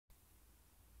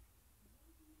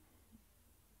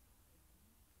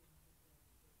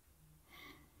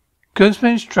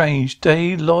Ghostman Strange,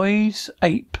 Dey Loys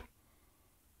Ape.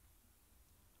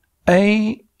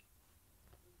 AMERANTHOPOIDES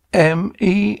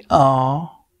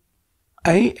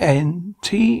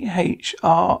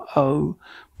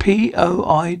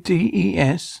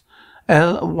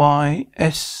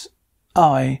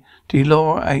Dey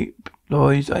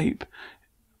Loys Ape.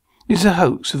 Is a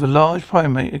hoax of a large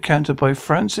primate encountered by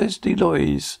Francis Dey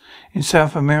Loys in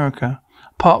South America.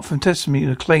 Apart from testimony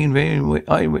of acclaimed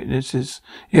eyewitnesses,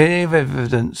 the only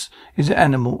evidence is an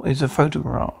animal is a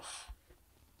photograph.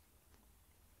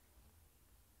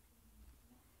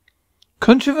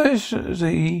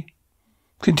 Controversy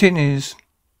continues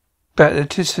about the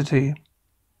authenticity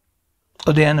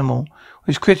of the animal,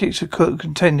 which critics are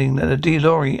contending that the Dey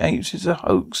Loys Ape is a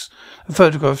hoax. The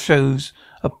photograph shows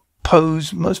a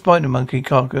posed spider monkey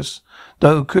carcass,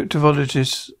 though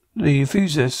cryptozoologists, the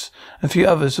enthusiasts, and a few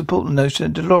others support the notion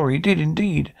that Dey Loys did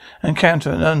indeed encounter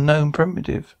an unknown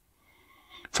primitive.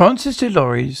 Francis Dey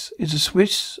Loys is a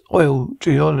Swiss oil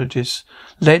geologist,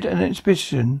 led an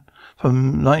expedition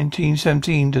from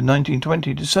 1917 to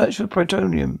 1920 to search for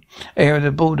plutonium area of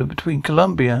the border between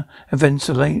Colombia and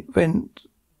Venezuela,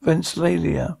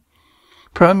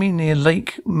 primarily near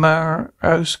Lake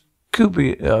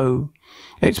Maracaibo.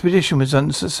 Expedition was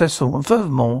unsuccessful and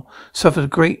furthermore suffered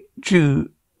greatly due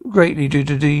to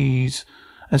disease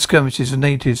and skirmishes of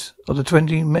natives. Of the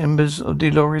 20 members of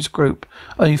Dey Loys' group,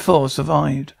 only 4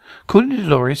 survived. According to Dey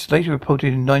Loys, later reported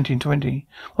in 1920,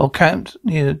 while camped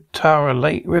near the Tara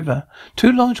Lake River,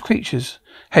 2 large creatures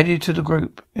headed to the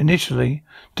group. Initially,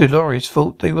 Dey Loys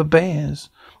thought they were bears,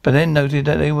 but then noted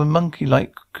that they were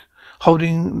monkey-like,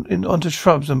 holding onto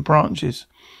shrubs and branches.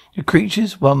 The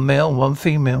creatures, one male, one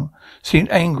female, seemed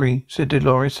angry, said Dey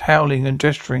Loys, howling and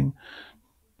gesturing,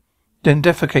 then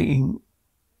defecating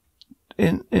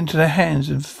into their hands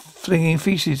and flinging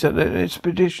feces at the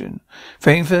expedition.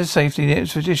 Fearing for their safety, the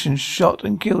expedition shot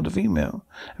and killed the female.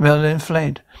 The male then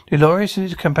fled. Dey Loys and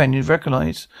his companions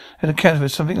recognized that the encounter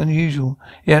was something unusual.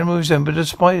 The animal resembled a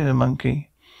spider monkey,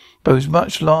 but was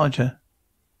much larger,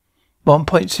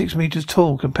 1.6 meters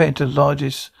tall compared to the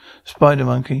largest spider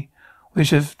monkey,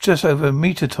 which is just over a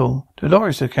meter tall. Dey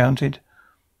Loys counted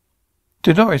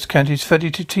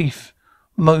 32 teeth.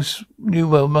 Most New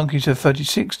World monkeys have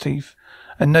 36 teeth,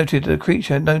 and noted that the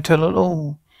creature had no tail at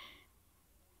all.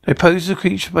 They posed the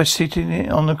creature by sitting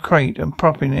it on a crate and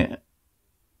popping a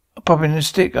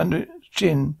stick under its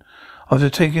chin. After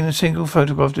taking a single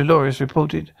photograph, Dey Loys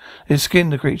reported they had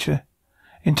skinned the creature,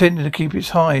 intending to keep its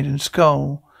hide and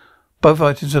skull. Both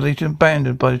items are later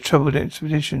abandoned by the troubled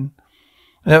expedition.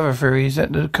 Another theory is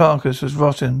that the carcass was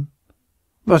rotting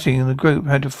and the group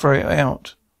had to throw it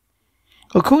out.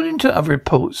 According to other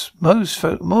reports,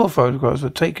 more photographs were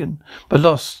taken but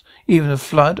lost, either in the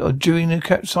flood or during the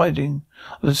capsizing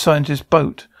of the scientist's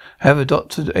boat. However,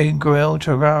 Dr. Gabriel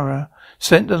Charara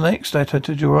sent the next letter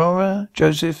to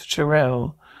Joseph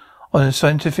Charel on a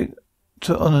scientific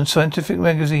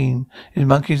magazine. His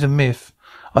monkey's a myth.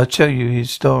 I'll tell you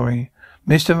his story.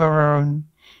 Mr. Marone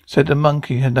said the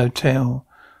monkey had no tail.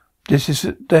 This is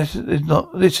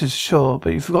sure,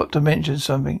 but you forgot to mention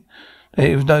something. That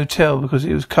it was no tail because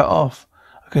it was cut off.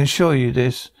 I can assure you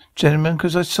this, gentlemen,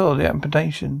 because I saw the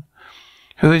amputation.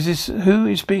 Who is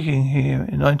speaking here?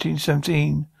 In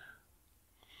 1917,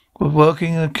 was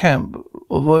working in a camp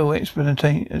of oil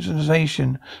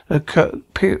exploitation,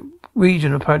 the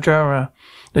region of Pajara.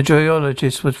 The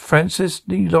geologist was Francis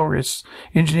Dey Loys.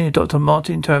 Engineer Dr.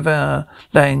 Martin Taver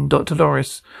Lang. Dr.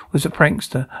 Loys was a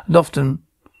prankster, and often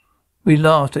we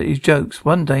laughed at his jokes.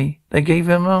 One day, they gave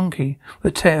him a monkey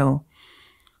with a tail,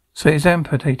 so he's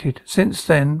amputated. Since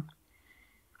then,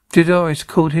 Dey Loys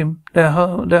called him their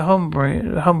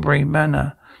hombre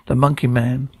mana, the monkey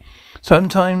man.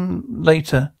 Sometime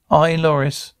later,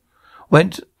 Loys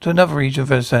went to another region of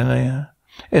Venezuela,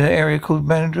 in an area called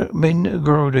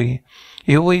Mingrodi.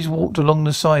 He always walked along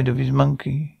the side of his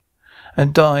monkey,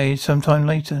 and died sometime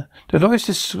later. Dey Loys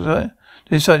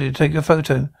decided to take a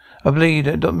photo. I believe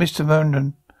that Mr.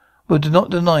 Vernon would not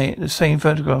deny it. The same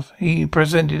photograph he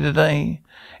presented today.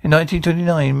 In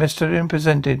 1929, Mr.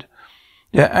 presented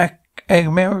the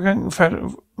American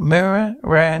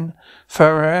Maran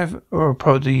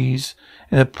Farapodies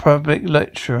in a public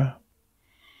lecture.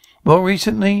 More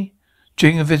recently,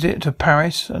 during a visit to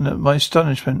Paris, and my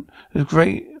astonishment was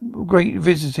great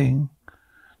visiting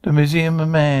the Museum of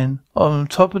Man. On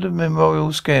top of the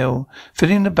memorial scale,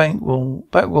 filling the back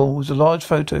wall was a large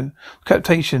photo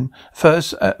captation,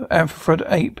 first anthropoid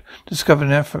ape discovered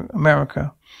in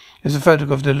America. It's a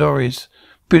photograph of Dey Loys,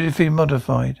 beautifully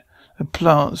modified. The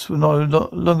plants were no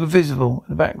longer visible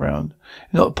in the background.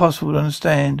 It's not possible to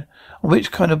understand on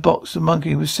which kind of box the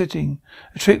monkey was sitting.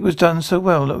 The trick was done so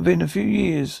well that within a few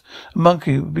years, the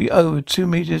monkey would be over 2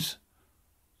 meters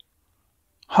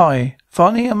high.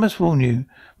 Finally, I must warn you,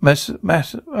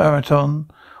 Marathon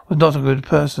was not a good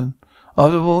person.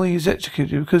 After all, he was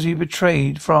executed because he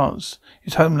betrayed France,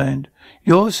 his homeland.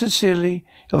 Yours sincerely,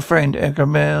 your friend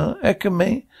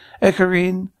Ecarine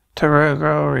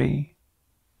Terragori.